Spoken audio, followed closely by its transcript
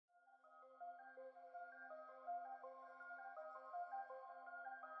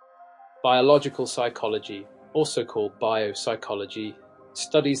Biological psychology, also called biopsychology,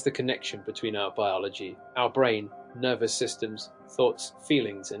 studies the connection between our biology, our brain, nervous systems, thoughts,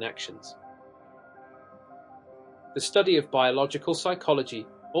 feelings, and actions. The study of biological psychology,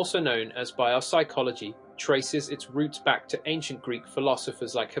 also known as biopsychology, traces its roots back to ancient Greek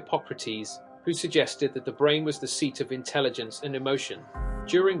philosophers like Hippocrates, who suggested that the brain was the seat of intelligence and emotion.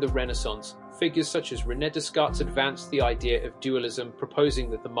 During the Renaissance, figures such as René Descartes advanced the idea of dualism,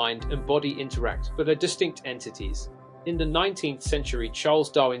 proposing that the mind and body interact but are distinct entities. In the 19th century, Charles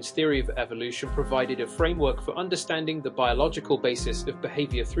Darwin's theory of evolution provided a framework for understanding the biological basis of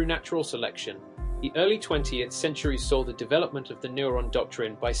behavior through natural selection. The early 20th century saw the development of the neuron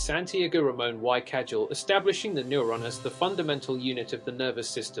doctrine by Santiago Ramon y Cajal, establishing the neuron as the fundamental unit of the nervous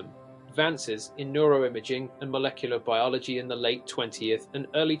system. Advances in neuroimaging and molecular biology in the late 20th and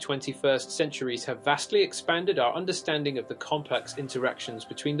early 21st centuries have vastly expanded our understanding of the complex interactions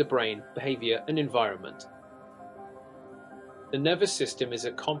between the brain, behavior, and environment. The nervous system is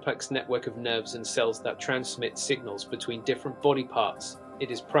a complex network of nerves and cells that transmit signals between different body parts. It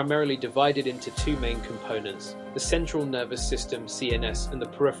is primarily divided into two main components: the central nervous system (CNS) and the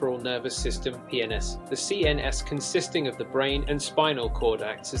peripheral nervous system (PNS). The CNS, consisting of the brain and spinal cord,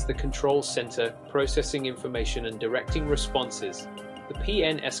 acts as the control center, processing information and directing responses. The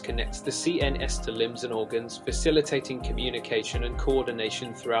PNS connects the CNS to limbs and organs, facilitating communication and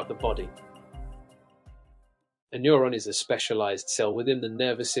coordination throughout the body. A neuron is a specialized cell within the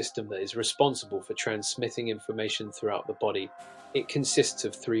nervous system that is responsible for transmitting information throughout the body. It consists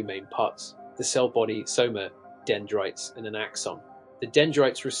of three main parts: the cell body, soma, dendrites, and an axon. The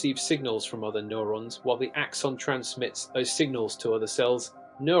dendrites receive signals from other neurons, while the axon transmits those signals to other cells.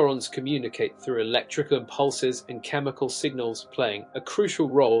 Neurons communicate through electrical impulses and chemical signals, playing a crucial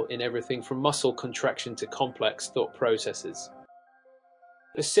role in everything from muscle contraction to complex thought processes.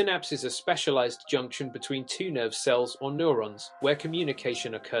 The synapse is a specialized junction between two nerve cells or neurons where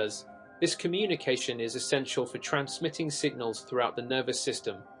communication occurs. This communication is essential for transmitting signals throughout the nervous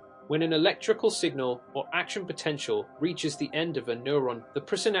system. When an electrical signal or action potential reaches the end of a neuron, the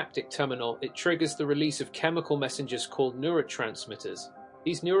presynaptic terminal, it triggers the release of chemical messengers called neurotransmitters.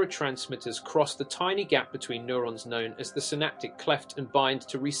 These neurotransmitters cross the tiny gap between neurons known as the synaptic cleft and bind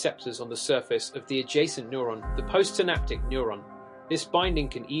to receptors on the surface of the adjacent neuron, the postsynaptic neuron. This binding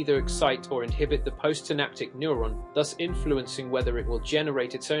can either excite or inhibit the postsynaptic neuron, thus influencing whether it will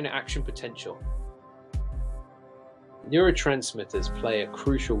generate its own action potential. Neurotransmitters play a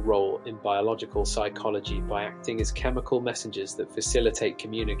crucial role in biological psychology by acting as chemical messengers that facilitate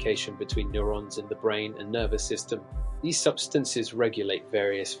communication between neurons in the brain and nervous system. These substances regulate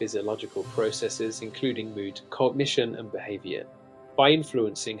various physiological processes, including mood, cognition, and behavior. By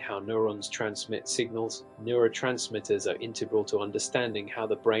influencing how neurons transmit signals, neurotransmitters are integral to understanding how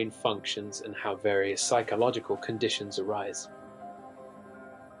the brain functions and how various psychological conditions arise.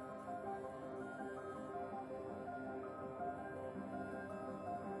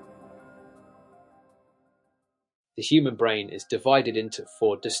 The human brain is divided into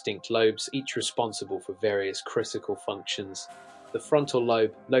 4 distinct lobes, each responsible for various critical functions. The frontal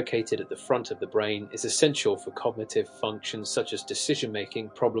lobe, located at the front of the brain, is essential for cognitive functions such as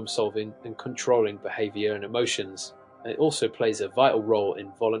decision-making, problem-solving, and controlling behavior and emotions. It also plays a vital role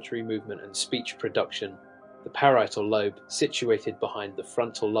in voluntary movement and speech production. The parietal lobe, situated behind the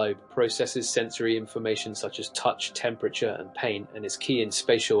frontal lobe, processes sensory information such as touch, temperature, and pain, and is key in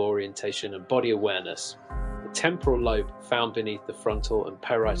spatial orientation and body awareness. The temporal lobe, found beneath the frontal and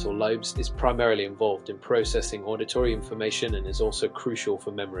parietal lobes, is primarily involved in processing auditory information and is also crucial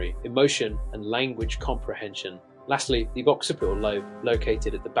for memory, emotion, and language comprehension. Lastly, the occipital lobe,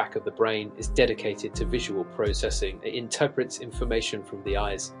 located at the back of the brain, is dedicated to visual processing. It interprets information from the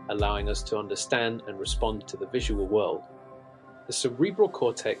eyes, allowing us to understand and respond to the visual world. The cerebral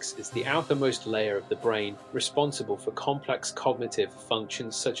cortex is the outermost layer of the brain, responsible for complex cognitive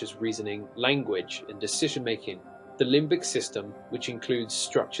functions such as reasoning, language, and decision-making. The limbic system, which includes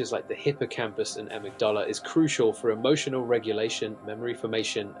structures like the hippocampus and amygdala, is crucial for emotional regulation, memory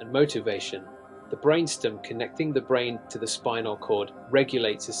formation, and motivation. The brainstem, connecting the brain to the spinal cord,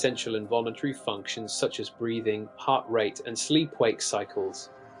 regulates essential involuntary functions such as breathing, heart rate, and sleep-wake cycles.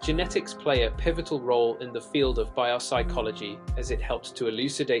 Genetics play a pivotal role in the field of biopsychology as it helps to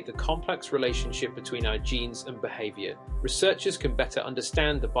elucidate the complex relationship between our genes and behavior. Researchers can better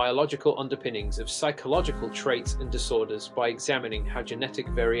understand the biological underpinnings of psychological traits and disorders by examining how genetic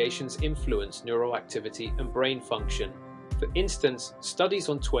variations influence neural activity and brain function. For instance, studies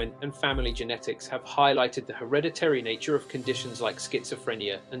on twin and family genetics have highlighted the hereditary nature of conditions like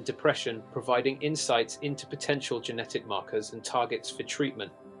schizophrenia and depression, providing insights into potential genetic markers and targets for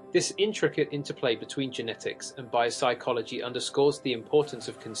treatment. This intricate interplay between genetics and biopsychology underscores the importance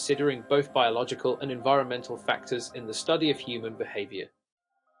of considering both biological and environmental factors in the study of human behavior.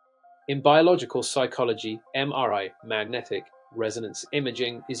 In biological psychology, MRI, magnetic resonance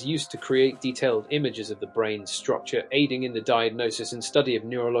imaging, is used to create detailed images of the brain's structure, aiding in the diagnosis and study of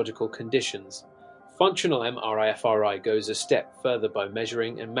neurological conditions. Functional MRI/FRI goes a step further by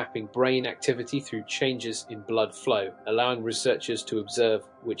measuring and mapping brain activity through changes in blood flow, allowing researchers to observe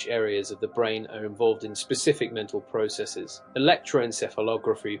which areas of the brain are involved in specific mental processes.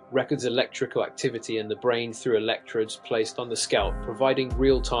 Electroencephalography records electrical activity in the brain through electrodes placed on the scalp, providing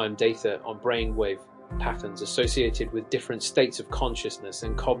real-time data on brainwave patterns associated with different states of consciousness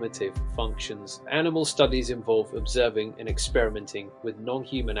and cognitive functions. Animal studies involve observing and experimenting with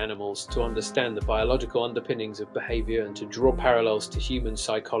non-human animals to understand the biological underpinnings of behavior and to draw parallels to human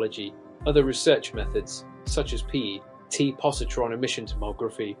psychology. Other research methods, such as PET, positron emission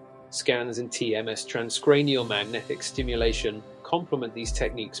tomography, scans, and TMS, transcranial magnetic stimulation, complement these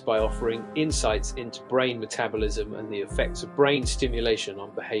techniques by offering insights into brain metabolism and the effects of brain stimulation on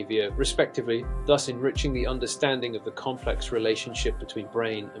behavior, respectively, thus enriching the understanding of the complex relationship between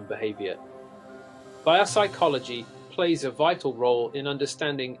brain and behavior. Biopsychology plays a vital role in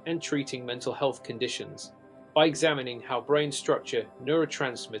understanding and treating mental health conditions. By examining how brain structure,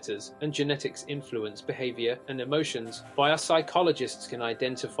 neurotransmitters, and genetics influence behavior and emotions, biopsychologists can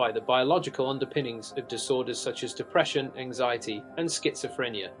identify the biological underpinnings of disorders such as depression, anxiety, and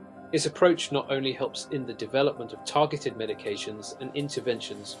schizophrenia. This approach not only helps in the development of targeted medications and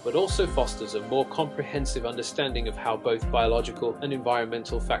interventions, but also fosters a more comprehensive understanding of how both biological and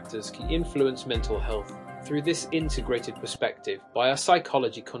environmental factors can influence mental health. Through this integrated perspective,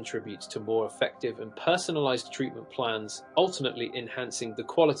 biopsychology contributes to more effective and personalized treatment plans, ultimately enhancing the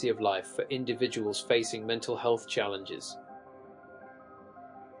quality of life for individuals facing mental health challenges.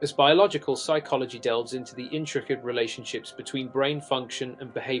 As biological psychology delves into the intricate relationships between brain function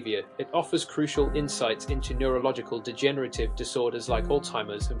and behavior, it offers crucial insights into neurological degenerative disorders like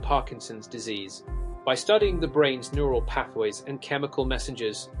Alzheimer's and Parkinson's disease. By studying the brain's neural pathways and chemical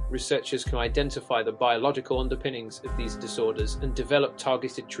messengers, researchers can identify the biological underpinnings of these disorders and develop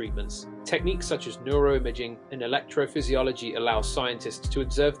targeted treatments. Techniques such as neuroimaging and electrophysiology allow scientists to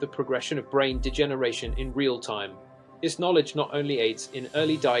observe the progression of brain degeneration in real time. This knowledge not only aids in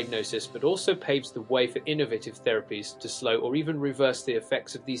early diagnosis but also paves the way for innovative therapies to slow or even reverse the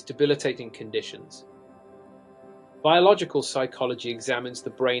effects of these debilitating conditions. Biological psychology examines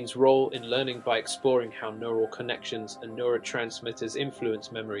the brain's role in learning by exploring how neural connections and neurotransmitters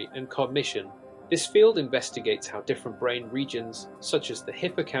influence memory and cognition. This field investigates how different brain regions, such as the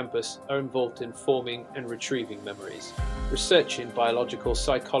hippocampus, are involved in forming and retrieving memories. Research in biological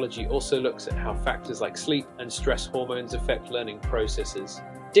psychology also looks at how factors like sleep and stress hormones affect learning processes.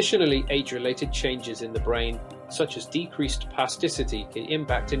 Additionally, age-related changes in the brain, such as decreased plasticity, can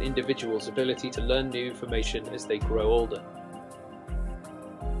impact an individual's ability to learn new information as they grow older.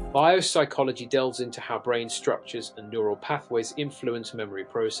 Biopsychology delves into how brain structures and neural pathways influence memory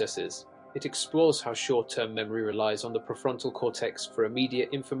processes. It explores how short-term memory relies on the prefrontal cortex for immediate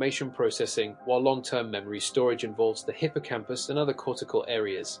information processing, while long-term memory storage involves the hippocampus and other cortical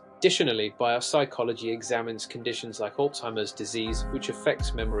areas. Additionally, biopsychology examines conditions like Alzheimer's disease, which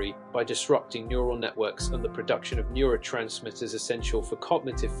affects memory by disrupting neural networks and the production of neurotransmitters essential for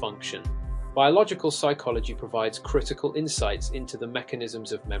cognitive function. Biological psychology provides critical insights into the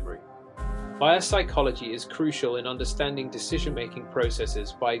mechanisms of memory. Biopsychology is crucial in understanding decision-making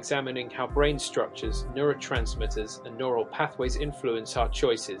processes by examining how brain structures, neurotransmitters, and neural pathways influence our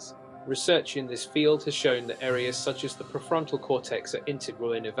choices. Research in this field has shown that areas such as the prefrontal cortex are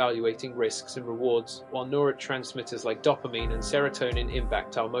integral in evaluating risks and rewards, while neurotransmitters like dopamine and serotonin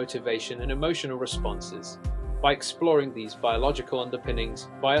impact our motivation and emotional responses. By exploring these biological underpinnings,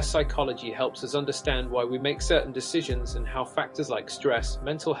 biopsychology helps us understand why we make certain decisions and how factors like stress,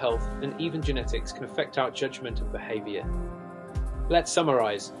 mental health, and even genetics can affect our judgment and behavior. Let's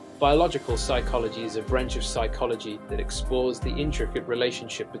summarize. Biological psychology is a branch of psychology that explores the intricate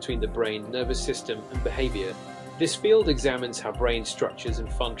relationship between the brain, nervous system, and behavior. This field examines how brain structures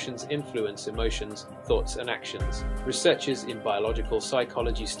and functions influence emotions, thoughts, and actions. Researchers in biological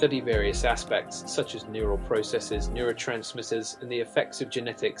psychology study various aspects, such as neural processes, neurotransmitters, and the effects of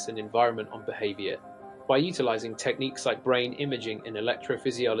genetics and environment on behavior. By utilizing techniques like brain imaging and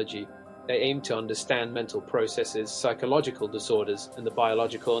electrophysiology, they aim to understand mental processes, psychological disorders, and the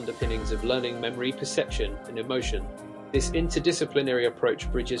biological underpinnings of learning, memory, perception, and emotion. This interdisciplinary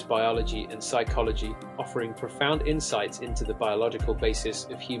approach bridges biology and psychology, offering profound insights into the biological basis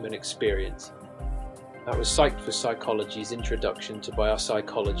of human experience. That was Psyched for Psychology's introduction to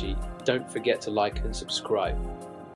biopsychology. Don't forget to like and subscribe.